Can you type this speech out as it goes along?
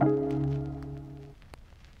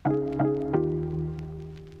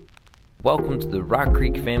Welcome to the Rock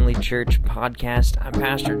Creek Family Church podcast. I'm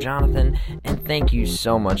Pastor Jonathan, and thank you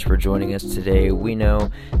so much for joining us today. We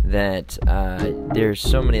know that there's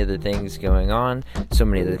so many other things going on, so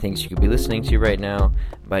many other things you could be listening to right now,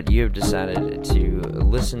 but you have decided to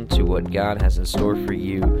listen to what God has in store for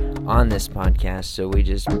you on this podcast. So we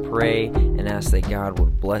just pray and ask that God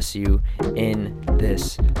would bless you in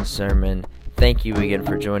this sermon. Thank you again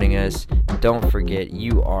for joining us. Don't forget,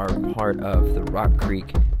 you are part of the Rock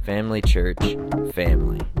Creek Family Church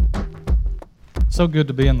family. So good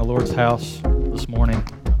to be in the Lord's house this morning.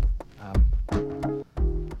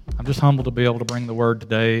 I'm just humbled to be able to bring the word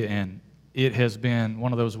today, and it has been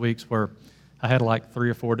one of those weeks where I had like 3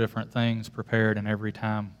 or 4 different things prepared, and every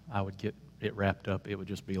time I would get it wrapped up, it would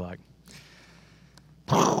just be like,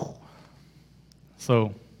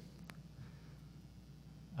 so,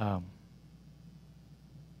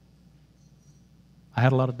 I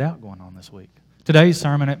had a lot of doubt going on this week. Today's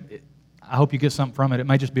sermon, I hope you get something from it. It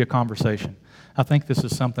may just be a conversation. I think this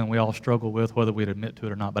is something we all struggle with, whether we'd admit to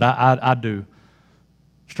it or not. But I do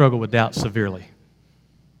struggle with doubt severely.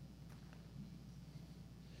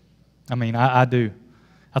 I mean, I do.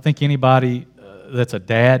 I think anybody that's a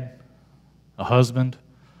dad, a husband,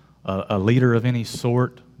 a leader of any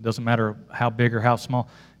sort, doesn't matter how big or how small,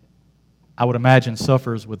 I would imagine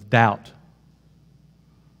suffers with doubt.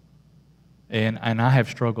 And I have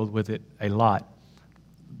struggled with it a lot.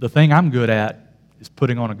 The thing I'm good at is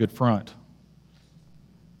putting on a good front,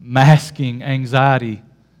 masking anxiety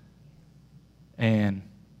and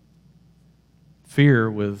fear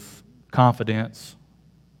with confidence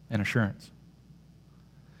and assurance.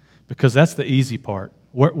 Because that's the easy part.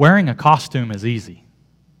 Wearing a costume is easy.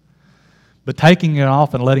 But taking it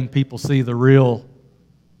off and letting people see the real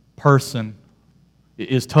person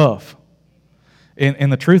is tough.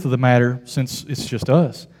 And the truth of the matter, since it's just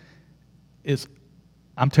us, is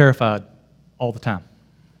I'm terrified all the time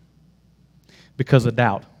because of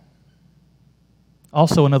doubt.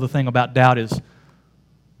 Also, another thing about doubt is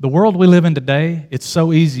the world we live in today, it's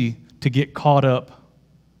so easy to get caught up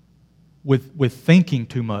with thinking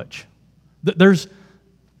too much.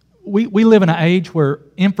 We live in an age where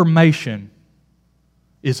information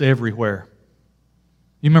is everywhere.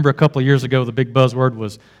 You remember a couple of years ago, the big buzzword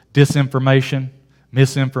was disinformation,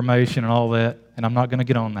 misinformation, and all that, and I'm not going to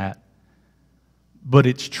get on that. But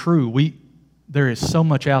it's true. There is so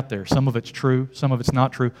much out there. Some of it's true, some of it's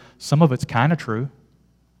not true, some of it's kind of true.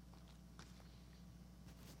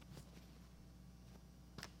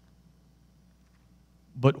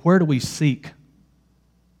 But where do we seek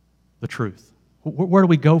the truth? Where do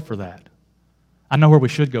we go for that? I know where we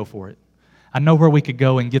should go for it. I know where we could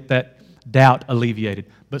go and get that doubt alleviated,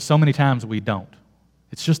 but so many times we don't.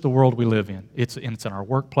 It's just the world we live in. It's in our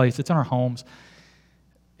workplace. It's in our homes.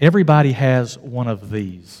 Everybody has one of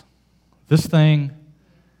these. This thing,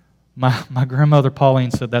 my grandmother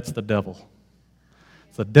Pauline said, that's the devil.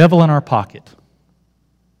 It's the devil in our pocket.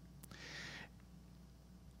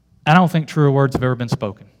 I don't think truer words have ever been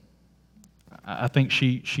spoken. I think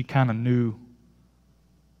she kind of knew,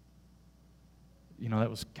 that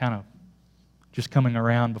was kind of just coming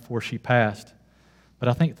around before she passed. But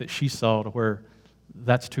I think that she saw to where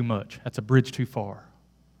that's too much. That's a bridge too far.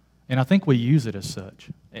 And I think we use it as such.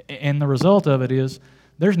 And the result of it is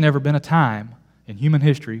there's never been a time in human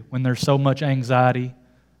history when there's so much anxiety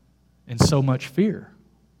and so much fear.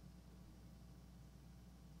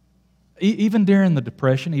 Even during the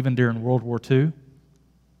Depression, even during World War II,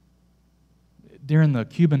 during the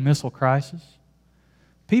Cuban Missile Crisis,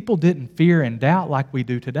 people didn't fear and doubt like we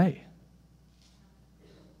do today.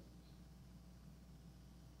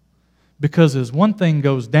 Because as one thing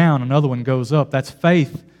goes down, another one goes up. That's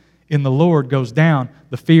faith in the Lord goes down,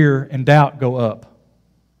 the fear and doubt go up.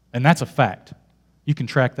 And that's a fact. You can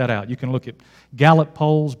track that out. You can look at Gallup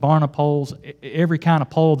polls, Barna polls, every kind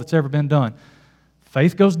of poll that's ever been done.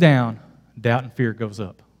 Faith goes down, doubt and fear goes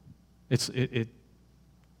up. It's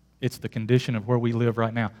the condition of where we live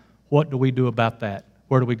right now. What do we do about that?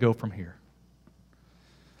 Where do we go from here?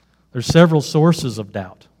 There's several sources of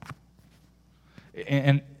doubt.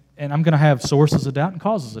 And I'm going to have sources of doubt and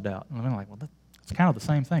causes of doubt. And I'm like, well, that's kind of the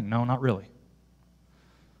same thing. No, not really.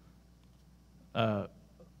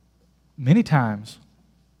 Many times,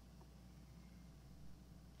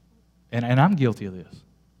 and I'm guilty of this,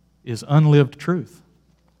 is unlived truth.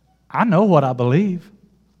 I know what I believe,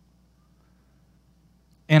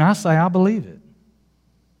 and I say I believe it.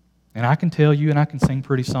 And I can tell you, and I can sing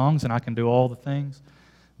pretty songs, and I can do all the things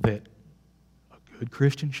that a good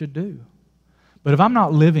Christian should do. But if I'm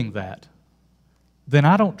not living that, then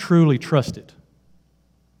I don't truly trust it.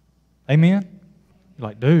 Amen? You're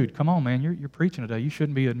like, dude, come on, man, you're preaching today. You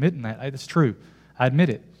shouldn't be admitting that. It's true. I admit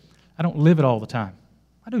it. I don't live it all the time.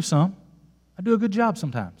 I do some. I do a good job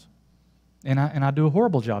sometimes. And I do a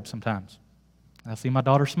horrible job sometimes. I see my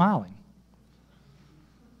daughter smiling.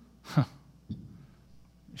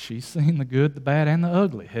 She's seen the good, the bad, and the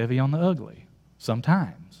ugly, heavy on the ugly,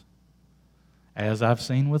 sometimes, as I've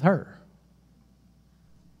seen with her.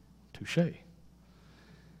 Touché.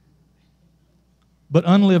 But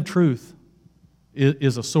unlived truth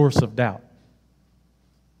is a source of doubt.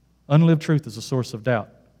 Unlived truth is a source of doubt.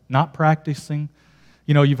 Not practicing.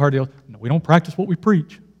 You know, you've heard the, no, we don't practice what we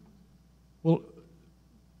preach. Well,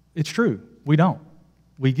 it's true. We don't.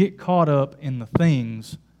 We get caught up in the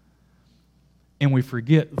things and we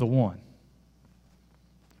forget the one.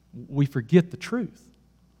 We forget the truth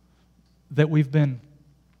that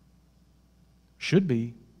should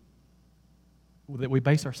be, that we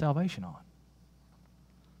base our salvation on.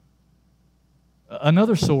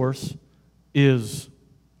 Another source is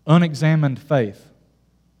unexamined faith.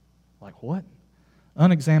 Like what?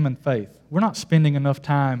 Unexamined faith. We're not spending enough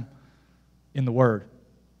time in the Word.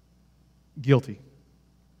 Guilty.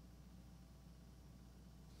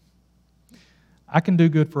 I can do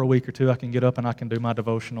good for a week or two. I can get up and I can do my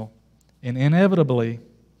devotional. And inevitably,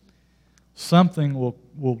 something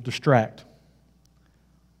will distract.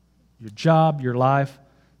 Your job, your life.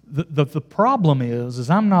 The problem is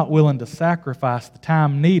I'm not willing to sacrifice the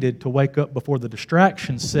time needed to wake up before the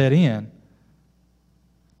distractions set in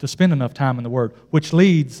to spend enough time in the Word, which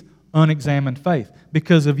leads unexamined faith.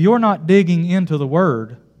 Because if you're not digging into the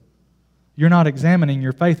Word, you're not examining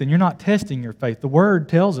your faith and you're not testing your faith. The Word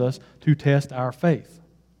tells us to test our faith.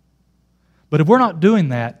 But if we're not doing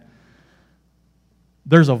that,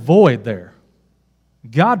 there's a void there.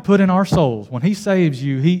 God put in our souls, when He saves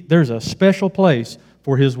you, there's a special place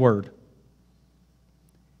for His Word.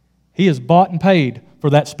 He has bought and paid for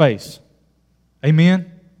that space.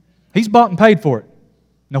 Amen? He's bought and paid for it.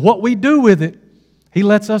 Now what we do with it, He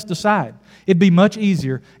lets us decide. It'd be much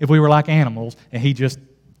easier if we were like animals and He just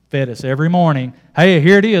fed us every morning. Hey,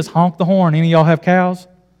 here it is, honk the horn. Any of y'all have cows?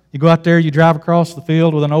 You go out there, you drive across the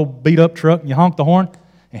field with an old beat-up truck and you honk the horn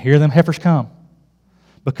and here them heifers come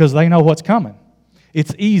because they know what's coming.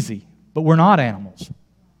 It's easy, but we're not animals.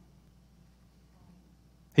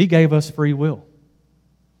 He gave us free will.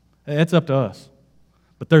 It's up to us.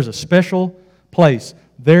 But there's a special place.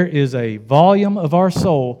 There is a volume of our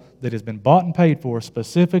soul that has been bought and paid for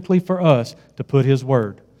specifically for us to put His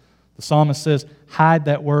Word. The psalmist says, hide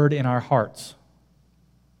that Word in our hearts.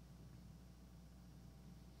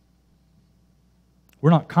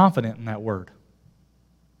 We're not confident in that Word.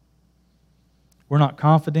 We're not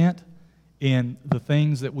confident in the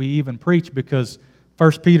things that we even preach because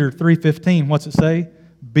 1 Peter 3:15, what's it say?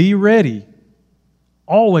 Be ready,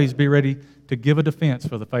 always be ready to give a defense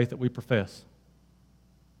for the faith that we profess.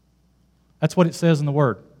 That's what it says in the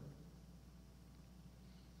Word.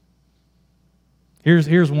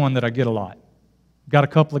 Here's one that I get a lot. Got a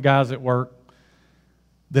couple of guys at work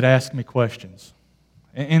that ask me questions.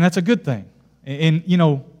 And that's a good thing. And you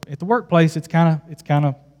know, at the workplace it's kind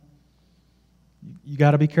of you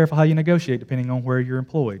got to be careful how you negotiate depending on where you're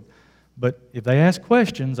employed. But if they ask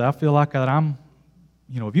questions, I feel like that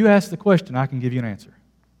if you ask the question, I can give you an answer.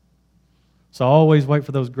 So I always wait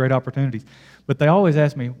for those great opportunities. But they always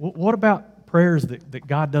ask me, what about prayers that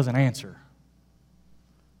God doesn't answer?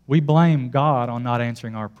 We blame God on not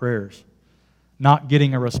answering our prayers, not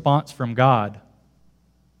getting a response from God.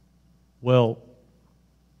 Well,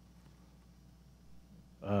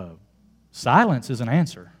 silence is an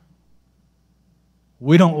answer.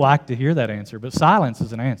 We don't like to hear that answer, but silence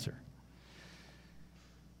is an answer.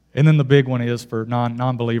 And then the big one is for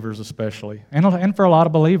non-believers especially, and for a lot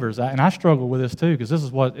of believers. And I struggle with this too, because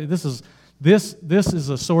this is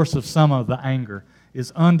a source of some of the anger,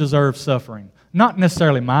 is undeserved suffering. Not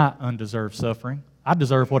necessarily my undeserved suffering. I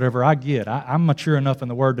deserve whatever I get. I'm mature enough in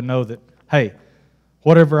the Word to know that, hey,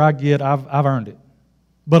 whatever I get, I've earned it.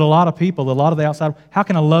 But a lot of people, a lot of the outside, how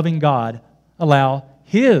can a loving God allow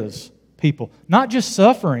His people, not just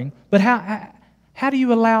suffering, but how do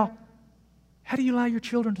you allow your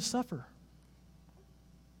children to suffer?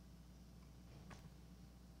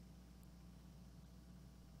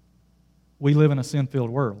 We live in a sin-filled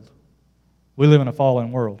world. We live in a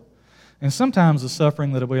fallen world. And sometimes the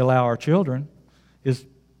suffering that we allow our children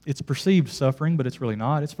it's perceived suffering, but it's really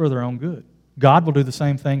not. It's for their own good. God will do the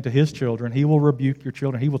same thing to His children. He will rebuke your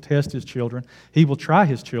children. He will test His children. He will try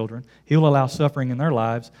His children. He will allow suffering in their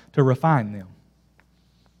lives to refine them.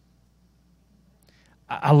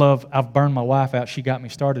 I've burned my wife out. She got me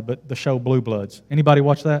started, but the show Blue Bloods. Anybody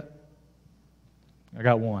watch that? I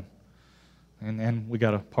got one. And we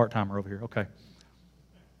got a part-timer over here. Okay.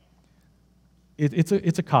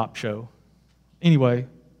 It's a cop show. Anyway,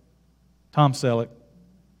 Tom Selleck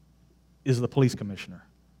is the police commissioner,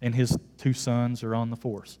 and his 2 sons are on the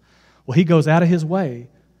force. Well, he goes out of his way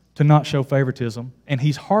to not show favoritism, and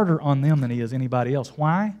he's harder on them than he is anybody else.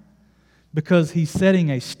 Why? Because he's setting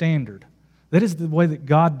a standard. That is the way that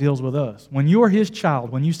God deals with us. When you are His child,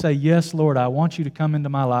 when you say, yes, Lord, I want you to come into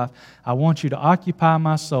my life, I want you to occupy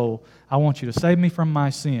my soul, I want you to save me from my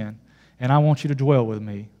sin, and I want you to dwell with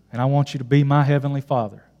me, and I want you to be my heavenly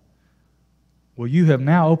Father. Well, you have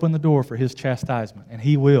now opened the door for His chastisement, and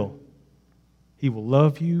He will. He will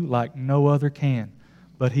love you like no other can,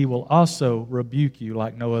 but He will also rebuke you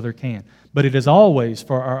like no other can. But it is always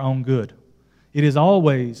for our own good. It is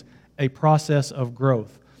always a process of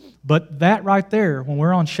growth. But that right there, when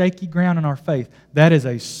we're on shaky ground in our faith, that is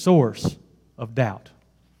a source of doubt.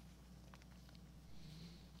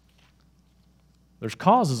 There's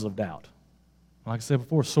causes of doubt. Like I said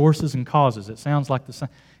before, sources and causes. It sounds like the same.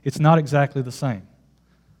 It's not exactly the same.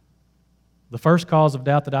 The first cause of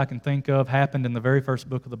doubt that I can think of happened in the very first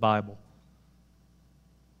book of the Bible.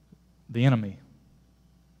 The enemy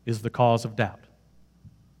is the cause of doubt.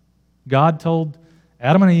 God told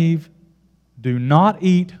Adam and Eve, do not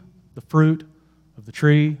eat the fruit of the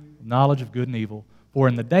tree of knowledge of good and evil, for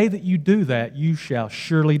in the day that you do that, you shall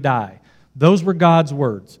surely die. Those were God's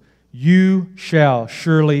words. You shall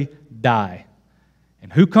surely die.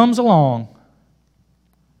 And who comes along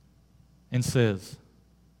and says,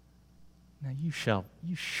 now you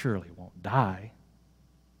surely won't die.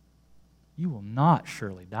 You will not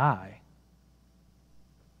surely die.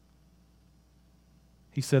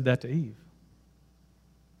 He said that to Eve.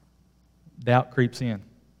 Doubt creeps in.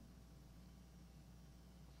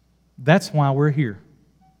 That's why we're here.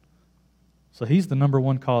 So he's the number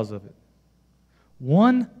one cause of it.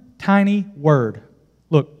 One tiny word.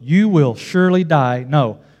 Look, you will surely die.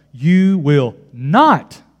 No, you will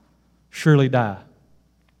not surely die.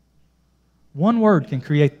 One word can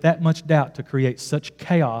create that much doubt to create such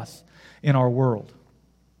chaos in our world.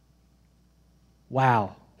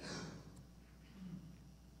 Wow.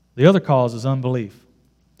 The other cause is unbelief.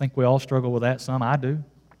 I think we all struggle with that some. I do.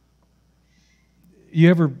 You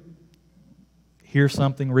ever hear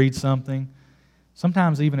something, read something?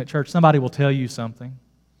 Sometimes even at church, somebody will tell you something,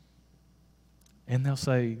 and they'll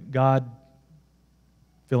say, God,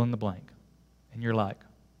 fill in the blank. And you're like,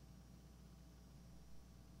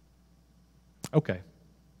 okay.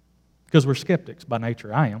 Because we're skeptics by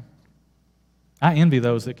nature. I am. I envy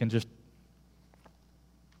those that can just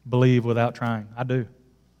believe without trying. I do.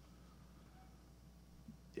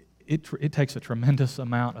 It takes a tremendous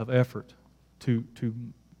amount of effort to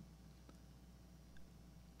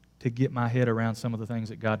get my head around some of the things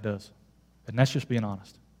that God does. And that's just being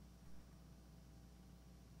honest.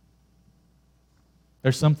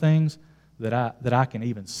 There's some things that I can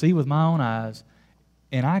even see with my own eyes,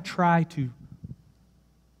 and I try to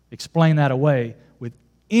explain that away with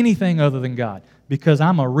anything other than God, because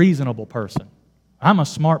I'm a reasonable person. I'm a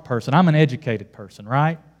smart person. I'm an educated person,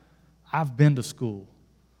 right? I've been to school.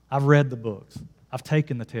 I've read the books. I've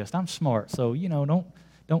taken the test. I'm smart, so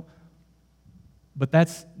don't. But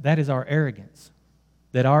that is our arrogance,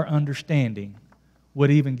 that our understanding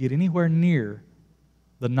would even get anywhere near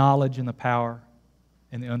the knowledge and the power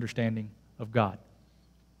and the understanding of God.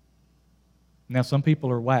 Now, some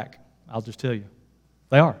people are whack. I'll just tell you,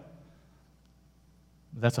 they are.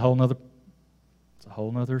 That's a whole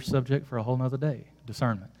nother subject for a whole nother day.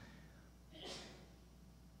 Discernment.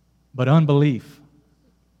 But unbelief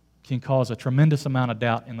can cause a tremendous amount of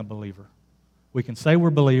doubt in the believer. We can say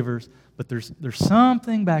we're believers, but there's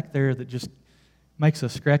something back there that just makes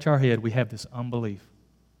us scratch our head. We have this unbelief.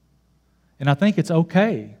 And I think it's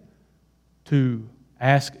okay to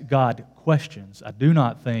ask God questions. I do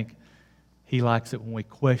not think He likes it when we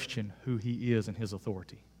question who He is and His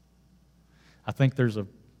authority. I think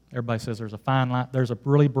everybody says there's a fine line, there's a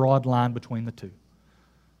really broad line between the two.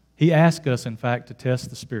 He asks us, in fact, to test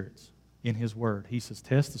the spirits in His Word. He says,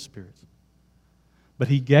 test the spirits. But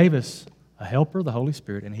He gave us a helper, the Holy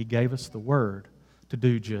Spirit, and He gave us the Word to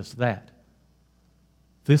do just that.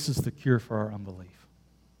 This is the cure for our unbelief.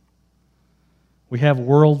 We have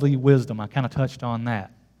worldly wisdom. I kind of touched on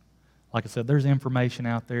that. Like I said, there's information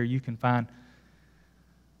out there you can find.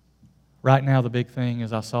 Right now, the big thing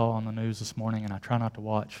is I saw on the news this morning, and I try not to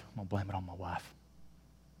watch. I'm going to blame it on my wife.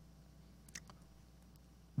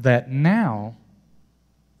 That now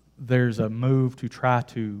there's a move to try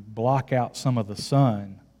to block out some of the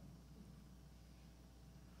sun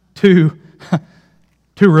to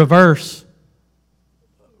reverse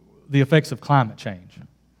the effects of climate change.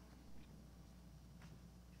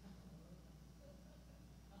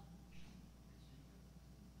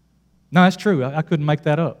 No, that's true. I couldn't make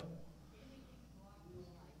that up.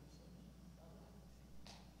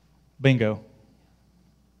 Bingo.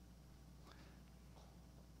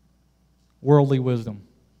 Worldly wisdom.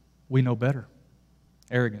 We know better.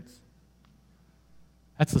 Arrogance.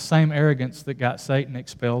 That's the same arrogance that got Satan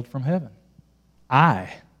expelled from heaven.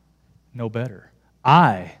 I know better.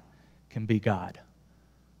 I can be God.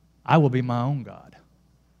 I will be my own God.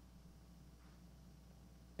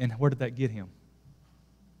 And where did that get him?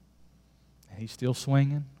 And he's still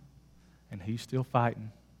swinging, and he's still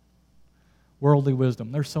fighting. Worldly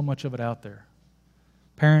wisdom. There's so much of it out there.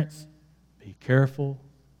 Parents, be careful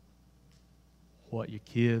what your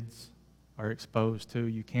kids are exposed to.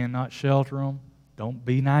 You cannot shelter them. Don't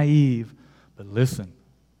be naive. But listen,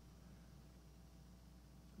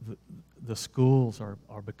 the schools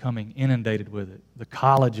are becoming inundated with it. The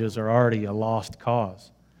colleges are already a lost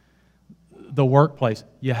cause. The workplace,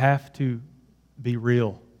 you have to be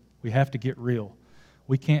real. We have to get real.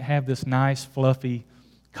 We can't have this nice, fluffy,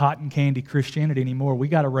 cotton candy Christianity anymore. We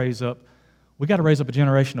got to raise up a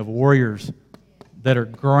generation of warriors that are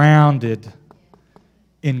grounded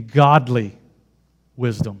in godly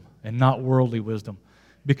wisdom and not worldly wisdom.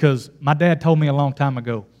 Because my dad told me a long time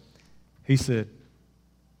ago, he said,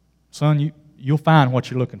 son, you'll find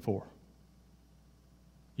what you're looking for.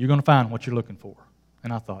 You're going to find what you're looking for.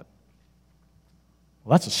 And I thought,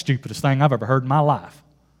 well, that's the stupidest thing I've ever heard in my life.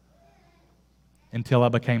 Until I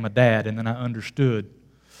became a dad, and then I understood,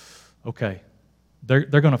 okay, they're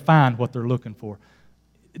going to find what they're looking for.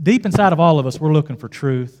 Deep inside of all of us, we're looking for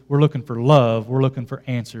truth, we're looking for love, we're looking for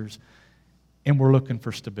answers, and we're looking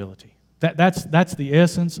for stability. That's the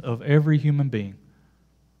essence of every human being.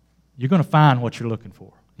 You're going to find what you're looking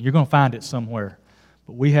for. You're going to find it somewhere.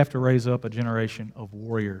 But we have to raise up a generation of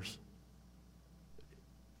warriors.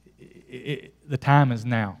 The time is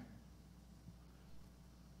now.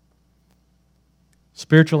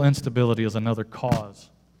 Spiritual instability is another cause.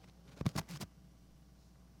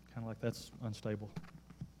 Kind of like that's unstable.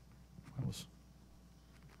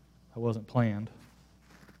 That wasn't planned.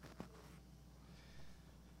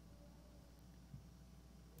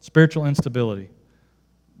 Spiritual instability.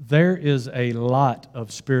 There is a lot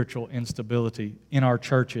of spiritual instability in our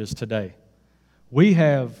churches today. We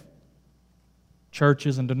have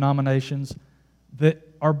churches and denominations that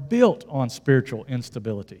are built on spiritual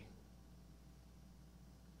instability.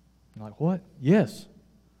 You're like, what? Yes.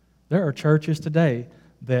 There are churches today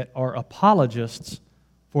that are apologists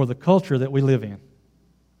for the culture that we live in.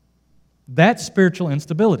 That's spiritual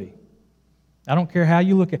instability. I don't care how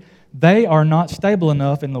you look at it. They are not stable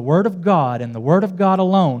enough in the Word of God and the Word of God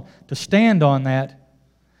alone to stand on that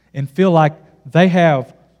and feel like they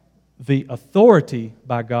have the authority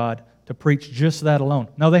by God to preach just that alone.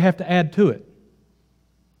 No, they have to add to it,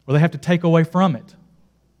 or they have to take away from it.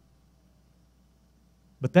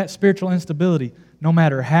 But that spiritual instability, no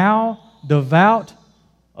matter how devout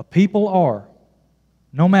a people are,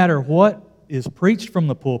 no matter what is preached from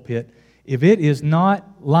the pulpit, if it is not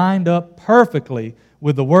lined up perfectly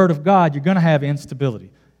with the Word of God, you're going to have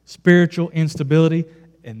instability, spiritual instability,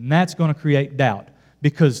 and that's going to create doubt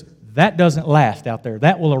because that doesn't last out there.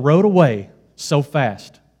 That will erode away so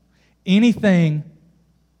fast. Anything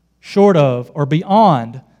short of or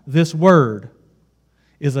beyond this Word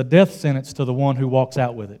is a death sentence to the one who walks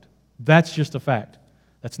out with it. That's just a fact.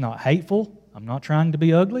 That's not hateful. I'm not trying to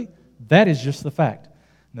be ugly. That is just the fact.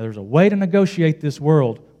 Now, there's a way to negotiate this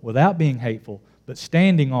world without being hateful, but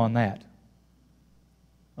standing on that.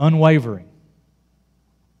 Unwavering.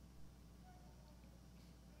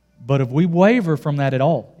 But if we waver from that at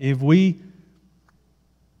all, if we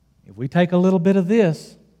take a little bit of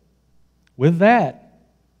this with that,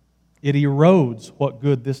 it erodes what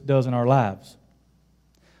good this does in our lives.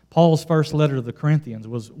 Paul's first letter to the Corinthians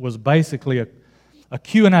was basically a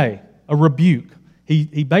Q&A, a rebuke.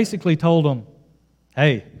 He basically told them,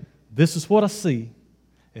 hey, this is what I see,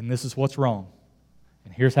 and this is what's wrong.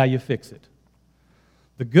 And here's how you fix it.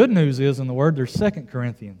 The good news is, in the Word, there's 2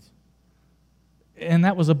 Corinthians. And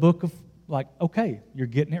that was a book of, like, okay, you're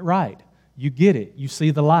getting it right. You get it. You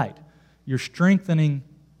see the light. You're strengthening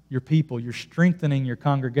your people. You're strengthening your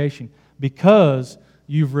congregation because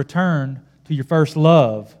you've returned to your first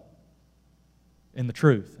love in the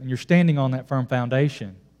truth. And you're standing on that firm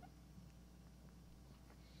foundation.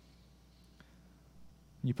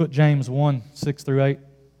 You put James 1, 6 through 8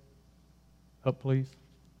 up, please.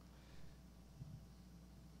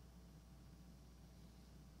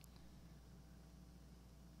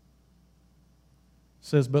 It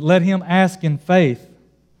says, but let him ask in faith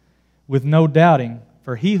with no doubting,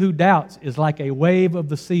 for he who doubts is like a wave of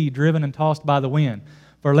the sea driven and tossed by the wind.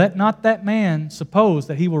 For let not that man suppose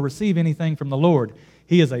that he will receive anything from the Lord.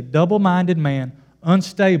 He is a double-minded man,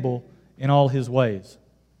 unstable in all his ways.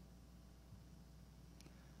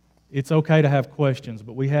 It's okay to have questions,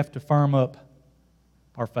 but we have to firm up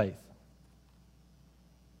our faith.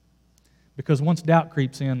 Because once doubt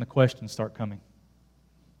creeps in, the questions start coming.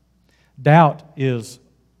 Doubt is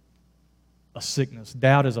a sickness.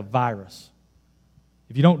 Doubt is a virus.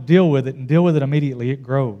 If you don't deal with it and deal with it immediately, it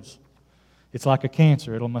grows. It's like a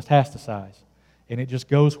cancer. It'll metastasize. And it just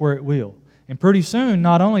goes where it will. And pretty soon,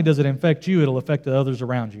 not only does it infect you, it'll affect the others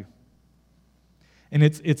around you. And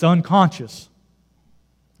it's unconscious.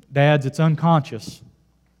 Dads, it's unconscious.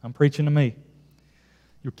 I'm preaching to me.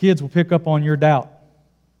 Your kids will pick up on your doubt.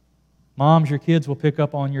 Moms, your kids will pick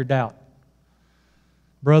up on your doubt.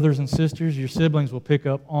 Brothers and sisters, your siblings will pick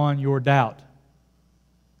up on your doubt.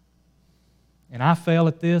 And I fail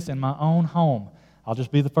at this in my own home. I'll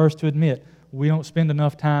just be the first to admit, we don't spend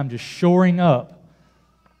enough time just shoring up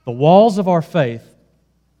the walls of our faith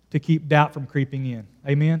to keep doubt from creeping in.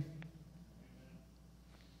 Amen?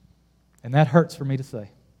 And that hurts for me to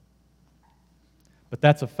say. But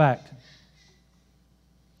that's a fact.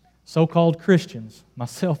 So-called Christians,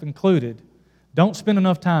 myself included, don't spend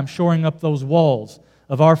enough time shoring up those walls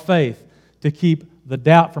of our faith to keep the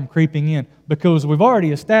doubt from creeping in, because we've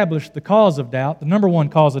already established the cause of doubt. The number one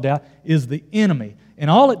cause of doubt is the enemy. And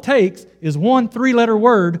all it takes is one 3-letter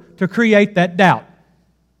word to create that doubt.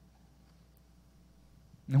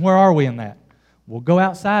 And where are we in that? Well, go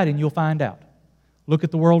outside and you'll find out. Look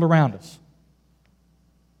at the world around us.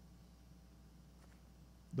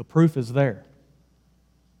 The proof is there.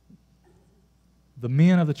 The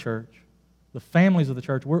men of the church, the families of the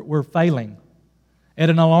church, we're failing at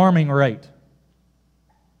an alarming rate.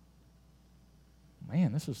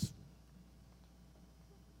 Man, this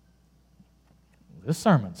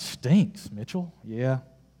sermon stinks, Mitchell. Yeah,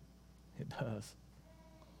 it does.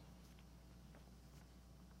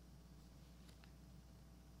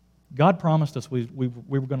 God promised us we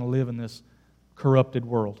were going to live in this corrupted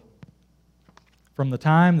world. From the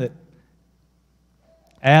time that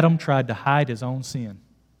Adam tried to hide his own sin.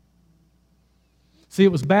 See,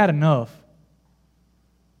 it was bad enough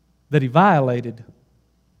that he violated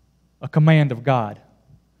a command of God.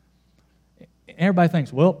 Everybody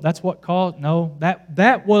thinks, well, that's what caused... No,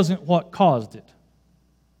 that wasn't what caused it.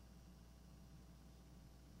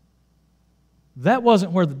 That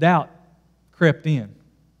wasn't where the doubt crept in.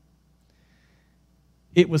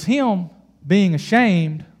 It was him being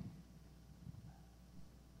ashamed,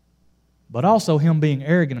 but also him being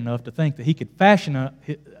arrogant enough to think that he could fashion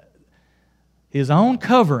his own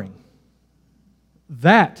covering.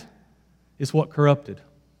 That is what corrupted.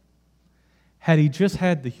 Had he just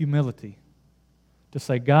had the humility to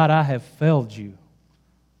say, God, I have failed you,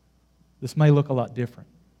 this may look a lot different.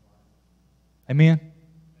 Amen?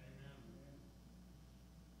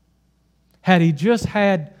 Had he just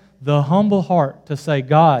had the humble heart to say,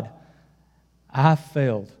 God, I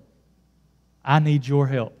failed. I need your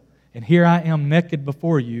help. And here I am naked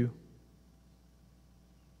before you.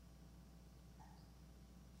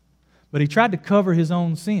 But he tried to cover his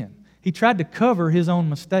own sin. He tried to cover his own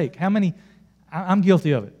mistake. How many? I'm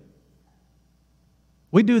guilty of it.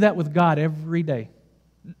 We do that with God every day.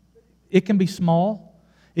 It can be small.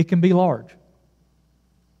 It can be large.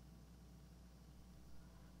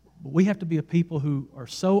 But we have to be a people who are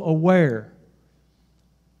so aware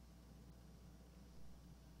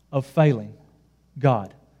of failing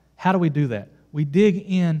God. How do we do that? We dig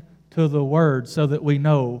into the Word so that we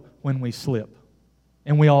know when we slip.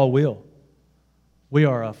 And we all will. We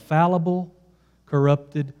are a fallible,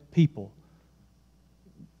 corrupted people.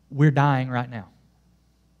 We're dying right now.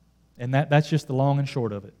 And that's just the long and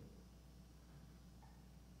short of it.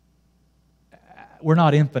 We're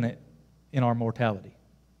not infinite in our mortality.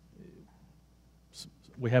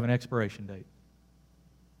 We have an expiration date.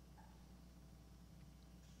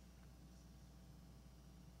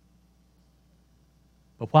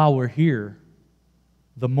 But while we're here,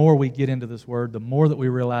 the more we get into this Word, the more that we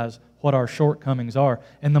realize what our shortcomings are,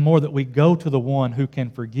 and the more that we go to the one who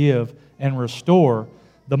can forgive and restore,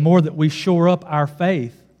 the more that we shore up our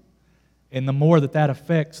faith, and the more that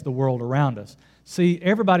affects the world around us. See,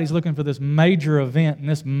 everybody's looking for this major event and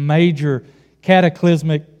this major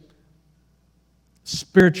cataclysmic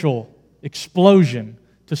spiritual explosion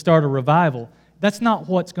to start a revival. That's not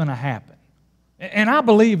what's going to happen. And I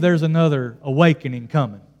believe there's another awakening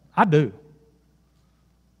coming. I do.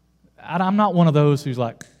 I'm not one of those who's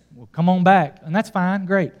like, well, come on back. And that's fine,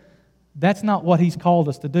 great. That's not what He's called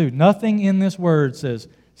us to do. Nothing in this Word says,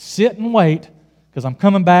 sit and wait, because I'm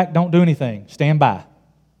coming back, don't do anything. Stand by.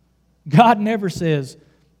 God never says,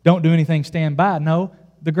 Don't do anything, stand by. No,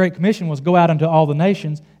 the Great Commission was go out into all the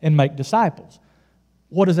nations and make disciples.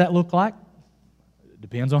 What does that look like? It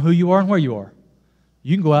depends on who you are and where you are.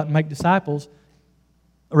 You can go out and make disciples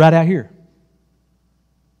right out here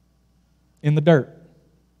in the dirt,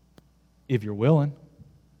 if you're willing,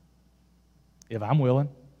 if I'm willing.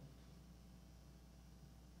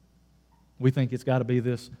 We think it's got to be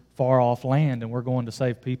this far-off land and we're going to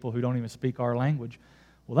save people who don't even speak our language.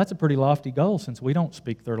 Well, that's a pretty lofty goal since we don't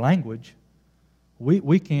speak their language.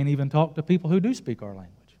 We can't even talk to people who do speak our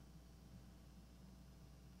language.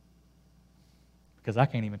 Because I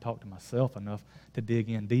can't even talk to myself enough to dig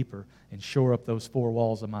in deeper and shore up those four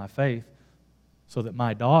walls of my faith so that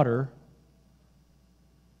my daughter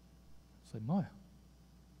say, "Maya,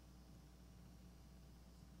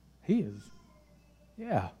 he is,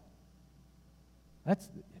 yeah,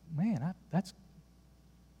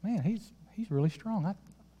 he's really strong.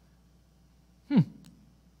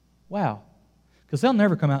 Wow." Because they'll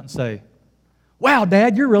never come out and say, "Wow,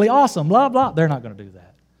 Dad, you're really awesome, blah, blah." They're not going to do that.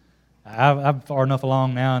 I'm far enough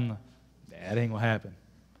along now, and that ain't going to happen.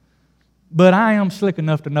 But I am slick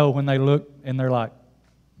enough to know when they look and they're like,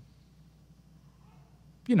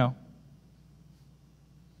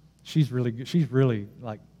 she's really good. She's really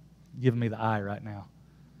like giving me the eye right now.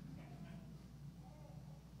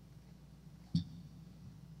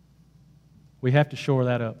 We have to shore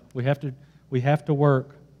that up. We have to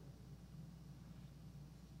work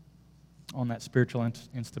on that spiritual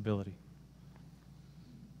instability.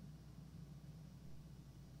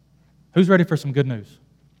 Who's ready for some good news?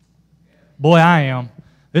 Boy, I am.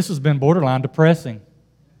 This has been borderline depressing.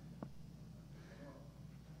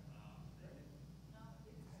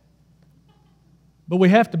 But we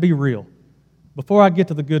have to be real. Before I get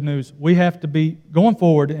to the good news, we have to be going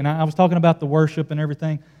forward, and I was talking about the worship and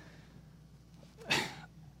everything.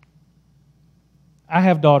 I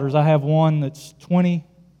have daughters. I have one that's 20,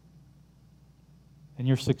 and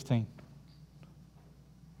you're 16.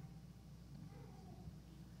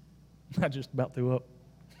 I just about threw up.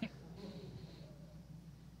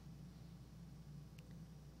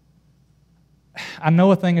 I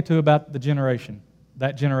know a thing or two about that generation.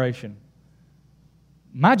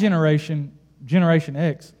 My generation, Generation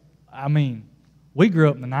X, we grew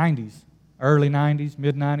up in the 90s, early 90s,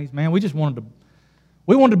 mid-90s. Man, we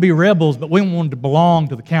wanted to be rebels, but we wanted to belong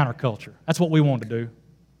to the counterculture. That's what we wanted to do,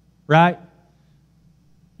 right?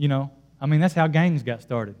 That's how gangs got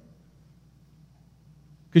started.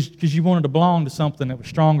 Because you wanted to belong to something that was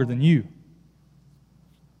stronger than you.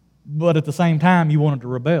 But at the same time, you wanted to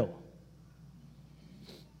rebel.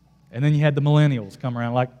 And then you had the millennials come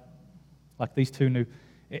around like these two new.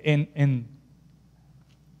 And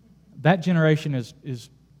that generation is,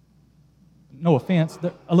 no offense,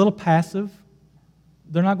 they're a little passive.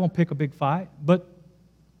 They're not going to pick a big fight, but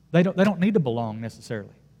they don't need to belong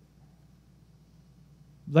necessarily.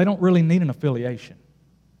 They don't really need an affiliation.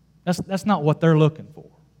 That's not what they're looking for.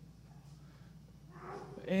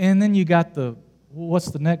 And then you got the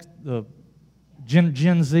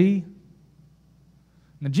Gen Z.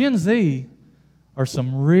 Now, Gen Z are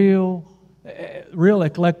some real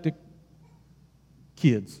eclectic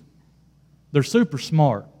kids. They're super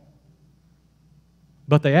smart,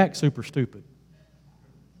 but they act super stupid.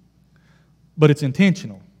 But it's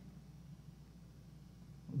intentional.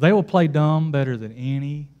 They will play dumb better than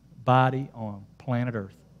anybody on planet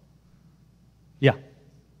Earth. Yeah.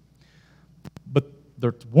 But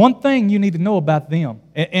there's one thing you need to know about them.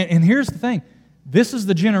 And here's the thing. This is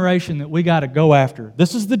the generation that we got to go after.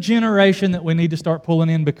 This is the generation that we need to start pulling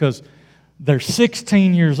in because they're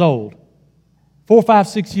 16 years old. 4, 5,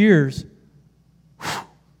 6 years.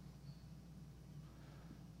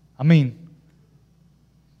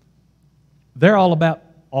 They're all about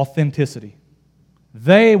authenticity.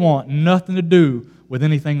 They want nothing to do with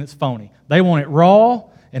anything that's phony. They want it raw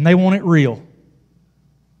and they want it real.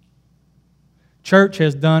 Church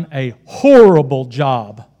has done a horrible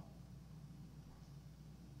job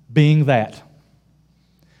being that.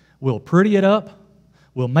 We'll pretty it up.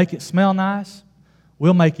 We'll make it smell nice.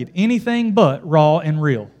 We'll make it anything but raw and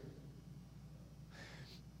real.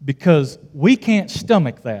 Because we can't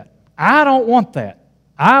stomach that. I don't want that.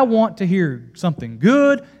 I want to hear something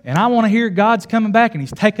good, and I want to hear God's coming back and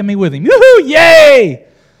He's taking me with Him. Yoo-hoo! Yay!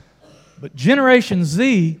 But Generation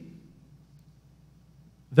Z,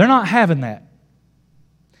 they're not having that.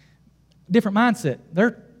 Different mindset.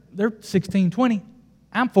 They're 16, 20.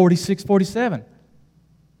 I'm 46, 47.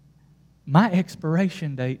 My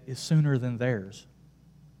expiration date is sooner than theirs.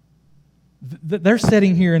 They're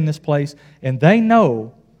sitting here in this place, and they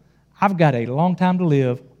know I've got a long time to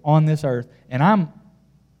live on this earth, and I'm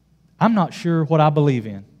not sure what I believe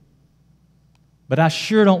in. But I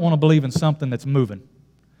sure don't want to believe in something that's moving.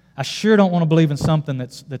 I sure don't want to believe in something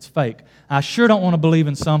that's fake. I sure don't want to believe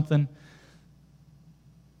in something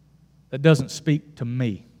that doesn't speak to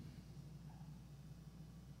me.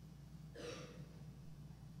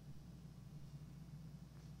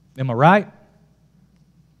 Am I right?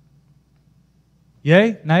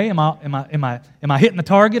 Yay? Nay? Am I hitting the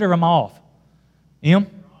target or am I off?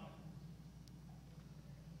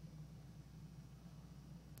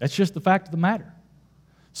 That's just the fact of the matter.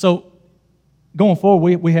 So, going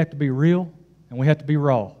forward, we have to be real and we have to be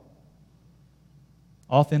raw.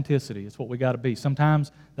 Authenticity is what we got to be.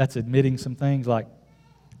 Sometimes that's admitting some things like,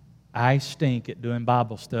 I stink at doing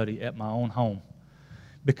Bible study at my own home,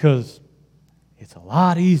 because it's a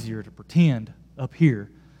lot easier to pretend up here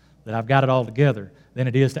that I've got it all together than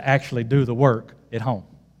it is to actually do the work at home.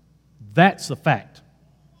 That's the fact.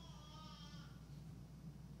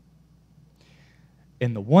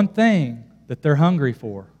 And the one thing that they're hungry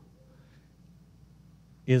for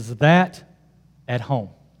is that at home.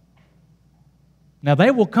 Now,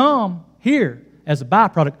 they will come here as a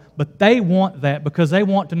byproduct, but they want that because they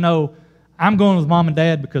want to know, I'm going with Mom and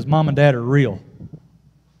Dad because Mom and Dad are real.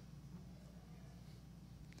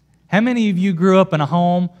 How many of you grew up in a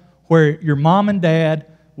home where your mom and dad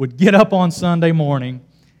would get up on Sunday morning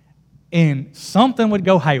and something would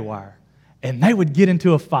go haywire and they would get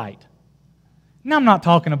into a fight? Now, I'm not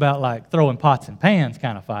talking about like throwing pots and pans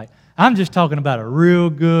kind of fight. I'm just talking about a real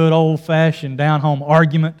good old-fashioned down-home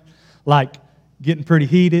argument, like getting pretty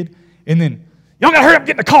heated, and then, y'all got to hurry up and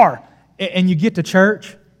get in the car. And you get to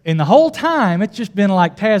church, and the whole time it's just been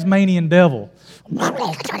like Tasmanian devil.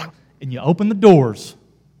 And you open the doors.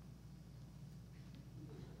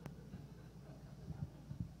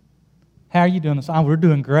 How are you doing this? Oh, we're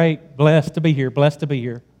doing great. Blessed to be here. Blessed to be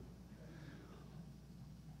here.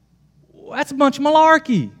 That's a bunch of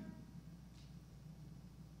malarkey.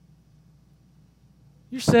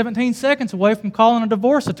 You're 17 seconds away from calling a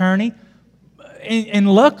divorce attorney, and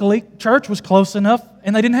luckily, church was close enough,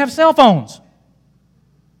 and they didn't have cell phones.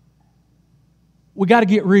 We got to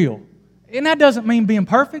get real. And that doesn't mean being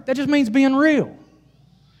perfect. That just means being real.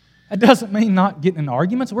 That doesn't mean not getting in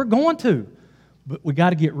arguments. We're going to. But we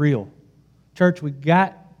got to get real. Church, we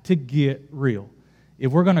got to get real.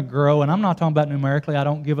 If we're going to grow, and I'm not talking about numerically, I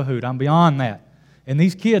don't give a hoot. I'm beyond that. And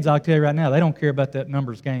these kids, I'll tell you right now, they don't care about that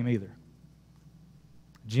numbers game either.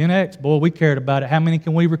 Gen X, boy, we cared about it. How many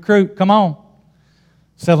can we recruit? Come on.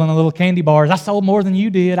 Selling the little candy bars. I sold more than you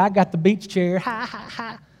did. I got the beach chair. Ha, ha,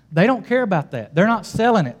 ha. They don't care about that. They're not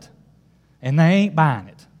selling it. And they ain't buying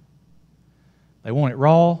it. They want it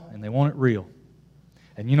raw and they want it real.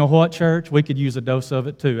 And you know what, church? We could use a dose of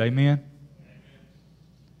it too. Amen?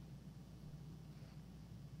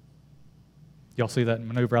 Y'all see that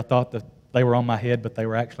maneuver? I thought that they were on my head, but they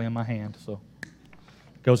were actually in my hand. So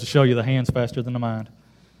it goes to show you the hand's faster than the mind.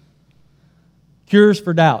 Cures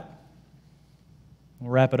for doubt. We'll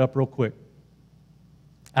wrap it up real quick.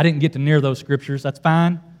 I didn't get to near those scriptures. That's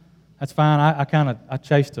fine. That's fine. I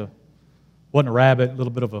chased wasn't a rabbit, a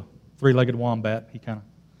little bit of a three-legged wombat.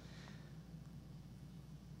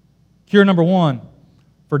 Cure number one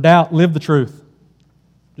for doubt, live the truth.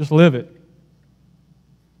 Just live it.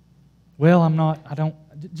 Well,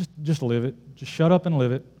 just live it. Just shut up and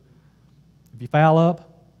live it. If you foul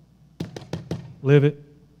up, live it.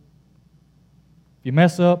 If you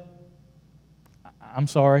mess up, I'm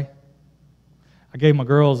sorry. I gave my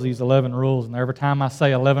girls these 11 rules, and every time I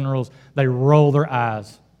say 11 rules, they roll their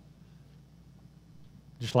eyes,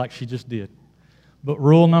 just like she just did. But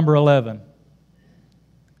rule number 11,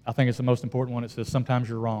 I think it's the most important one. It says, sometimes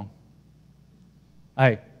you're wrong.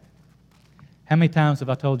 Hey, how many times have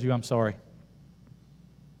I told you I'm sorry?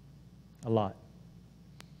 A lot.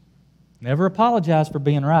 Never apologize for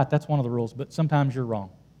being right. That's one of the rules, but sometimes you're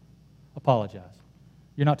wrong. Apologize.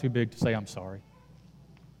 You're not too big to say I'm sorry.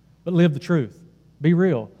 But live the truth. Be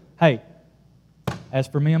real. Hey, as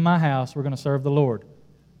for me and my house, we're going to serve the Lord.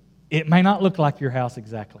 It may not look like your house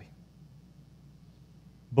exactly,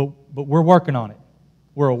 but we're working on it.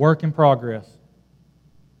 We're a work in progress.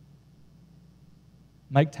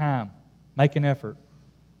 Make time. Make an effort.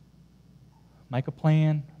 Make a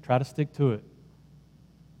plan. Try to stick to it.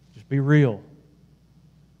 Just be real.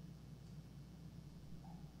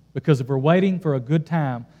 Because if we're waiting for a good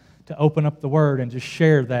time to open up the Word and just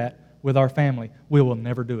share that with our family, we will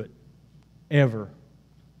never do it. Ever.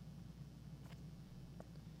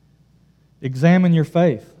 Examine your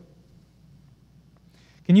faith.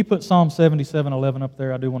 Can you put Psalm 77:11 up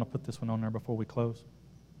there? I do want to put this one on there before we close.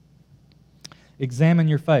 Examine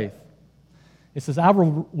your faith. It says, I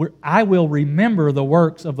will remember the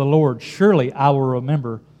works of the Lord. Surely I will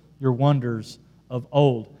remember your wonders of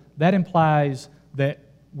old. That implies that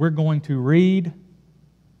we're going to read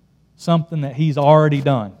something that He's already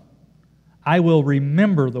done. I will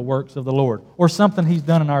remember the works of the Lord, or something He's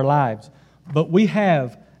done in our lives. But we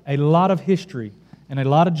have a lot of history and a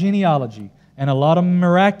lot of genealogy and a lot of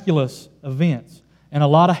miraculous events and a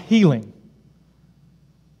lot of healing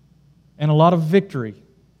and a lot of victory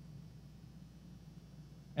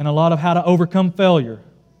and a lot of how to overcome failure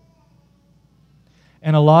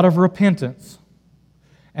and a lot of repentance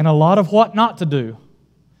and a lot of what not to do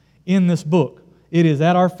in this book. It is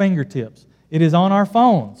at our fingertips. It is on our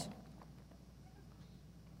phones.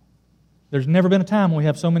 There's never been a time when we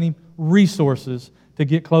have so many resources to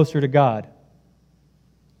get closer to God.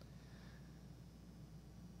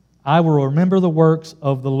 I will remember the works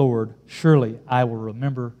of the Lord. Surely I will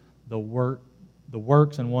remember the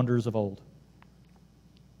works and wonders of old.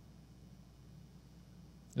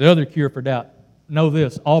 The other cure for doubt. Know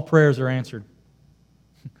this, all prayers are answered.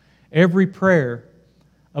 Every prayer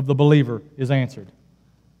of the believer is answered.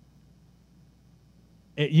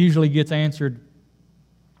 It usually gets answered.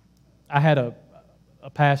 I had a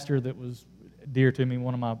pastor that was dear to me,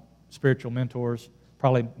 one of my spiritual mentors,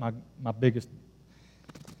 probably my biggest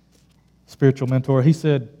spiritual mentor. He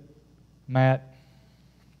said, Matt,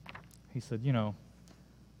 he said, you know,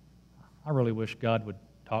 I really wish God would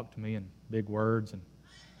talk to me in big words and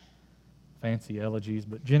fancy elegies,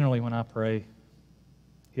 but generally when I pray,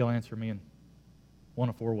 He'll answer me in one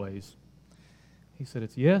of four ways. He said,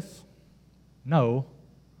 it's yes, no,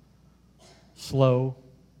 slow,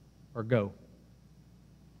 or go.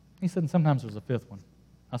 He said, and sometimes there's a fifth one.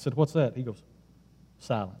 I said, what's that? He goes,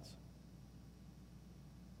 silence.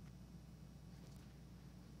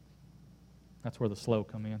 That's where the slow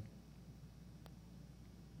come in.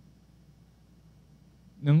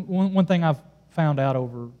 And one thing I've found out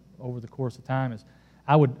over the course of time is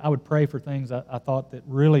I would pray for things I thought that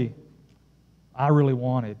I really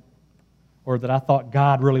wanted, or that I thought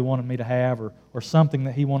God really wanted me to have, or something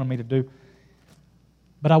that He wanted me to do.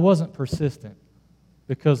 But I wasn't persistent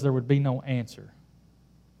because there would be no answer.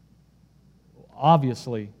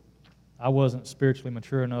 Obviously, I wasn't spiritually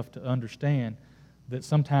mature enough to understand that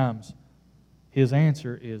sometimes His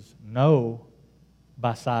answer is no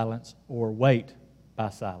by silence or wait by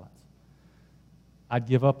silence. I'd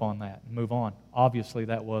give up on that and move on. Obviously,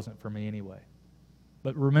 that wasn't for me anyway.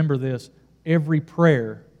 But remember this, every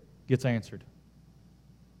prayer gets answered.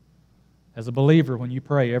 As a believer, when you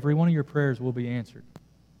pray, every one of your prayers will be answered.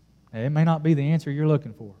 Now, it may not be the answer you're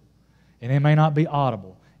looking for, and it may not be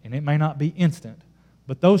audible, and it may not be instant,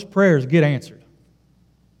 but those prayers get answered.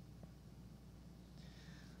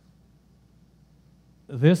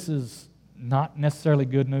 This is not necessarily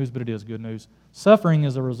good news, but it is good news. Suffering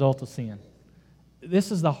is a result of sin.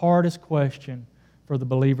 This is the hardest question for the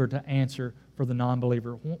believer to answer for the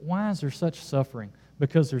non-believer. Why is there such suffering?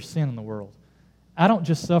 Because there's sin in the world. I don't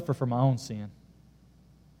just suffer for my own sin.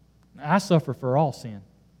 I suffer for all sin.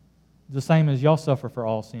 The same as y'all suffer for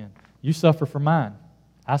all sin. You suffer for mine.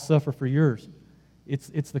 I suffer for yours.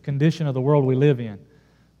 It's the condition of the world we live in.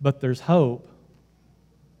 But there's hope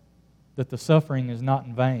that the suffering is not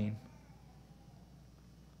in vain.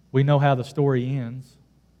 We know how the story ends.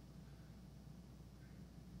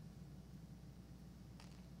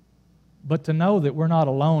 But to know that we're not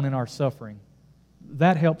alone in our suffering,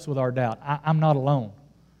 that helps with our doubt. I'm not alone.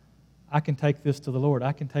 I can take this to the Lord.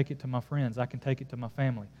 I can take it to my friends. I can take it to my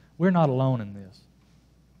family. We're not alone in this.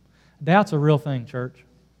 Doubt's a real thing, church.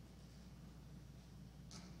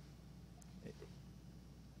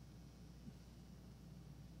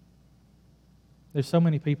 There's so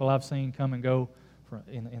many people I've seen come and go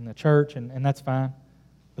in the church, and that's fine.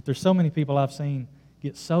 But there's so many people I've seen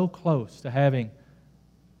get so close to having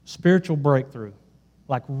spiritual breakthrough,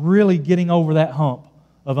 like really getting over that hump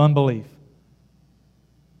of unbelief.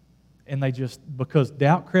 And they just, because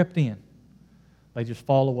doubt crept in, they just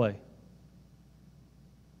fall away.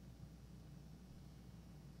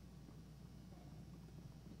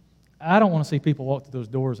 I don't want to see people walk through those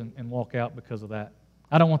doors and walk out because of that.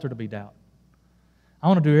 I don't want there to be doubt. I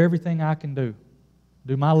want to do everything I can do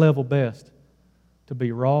my level best to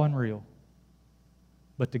be raw and real,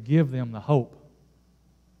 but to give them the hope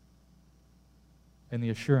and the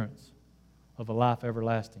assurance of a life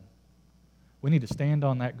everlasting. We need to stand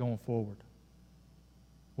on that going forward.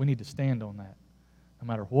 We need to stand on that. No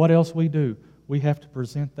matter what else we do, we have to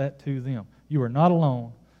present that to them. You are not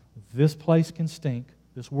alone. This place can stink.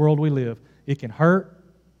 This world we live, it can hurt,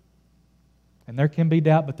 and there can be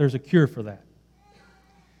doubt, but there's a cure for that.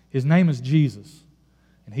 His name is Jesus,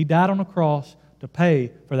 and He died on the cross to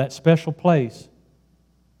pay for that special place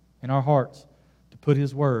in our hearts, to put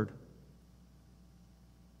His Word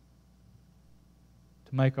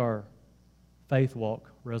to make our faith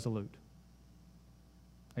walk resolute.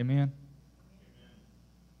 Amen?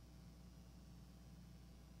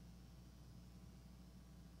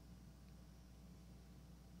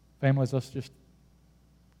 Families, let's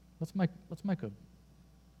make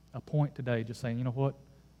a point today, just saying, you know what?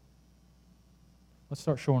 Let's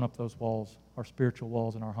start shoring up those walls, our spiritual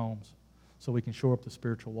walls in our homes, so we can shore up the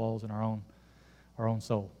spiritual walls in our own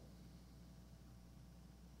soul.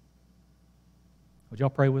 Would y'all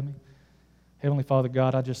pray with me? Heavenly Father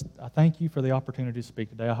God, I thank you for the opportunity to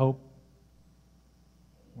speak today. I hope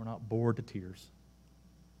we're not bored to tears.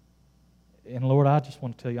 And Lord, I just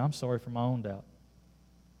want to tell you, I'm sorry for my own doubt.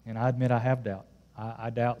 And I admit I have doubt.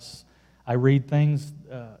 I read things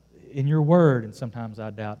in your word, and sometimes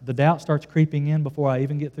I doubt. The doubt starts creeping in before I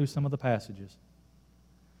even get through some of the passages.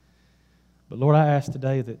 But Lord, I ask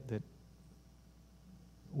today that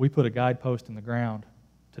we put a guidepost in the ground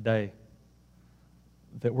today,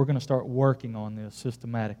 that we're going to start working on this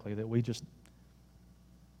systematically, that we just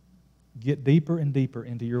get deeper and deeper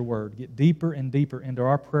into your word, get deeper and deeper into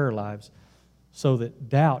our prayer lives, so that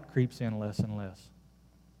doubt creeps in less and less.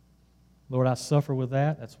 Lord, I suffer with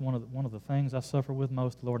that. That's one of the things I suffer with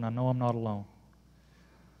most, Lord, and I know I'm not alone.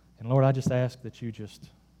 And Lord, I just ask that you just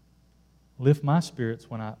lift my spirits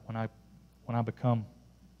when I become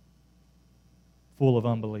full of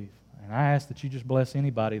unbelief. And I ask that you just bless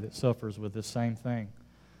anybody that suffers with this same thing.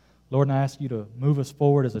 Lord, and I ask you to move us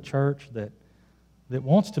forward as a church that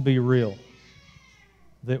wants to be real,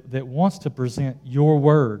 that wants to present your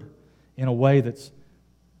word in a way that's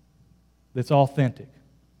authentic.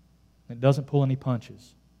 It doesn't pull any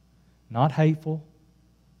punches. Not hateful,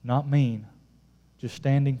 not mean, just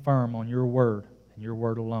standing firm on your word and your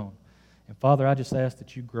word alone. And Father, I just ask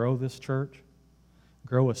that you grow this church,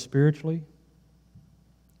 grow us spiritually,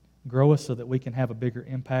 grow us so that we can have a bigger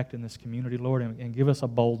impact in this community, Lord, and give us a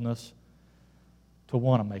boldness to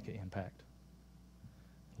want to make an impact.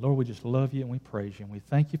 Lord, we just love you and we praise you, and we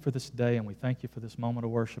thank you for this day, and we thank you for this moment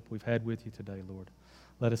of worship we've had with you today, Lord.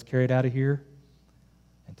 Let us carry it out of here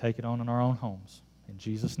and take it on in our own homes. In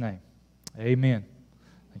Jesus' name, amen.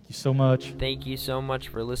 Thank you so much. Thank you so much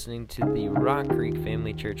for listening to the Rock Creek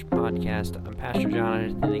Family Church podcast. I'm Pastor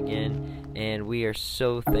Jonathan again, and we are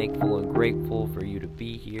so thankful and grateful for you to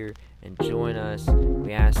be here and join us.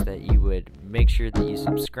 We ask that you would make sure that you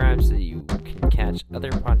subscribe so that you can catch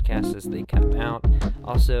other podcasts as they come out.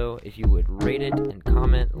 Also, if you would rate it and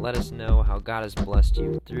comment, let us know how God has blessed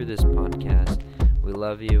you through this podcast. We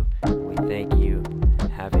love you. We thank you.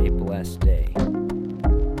 Have a blessed day.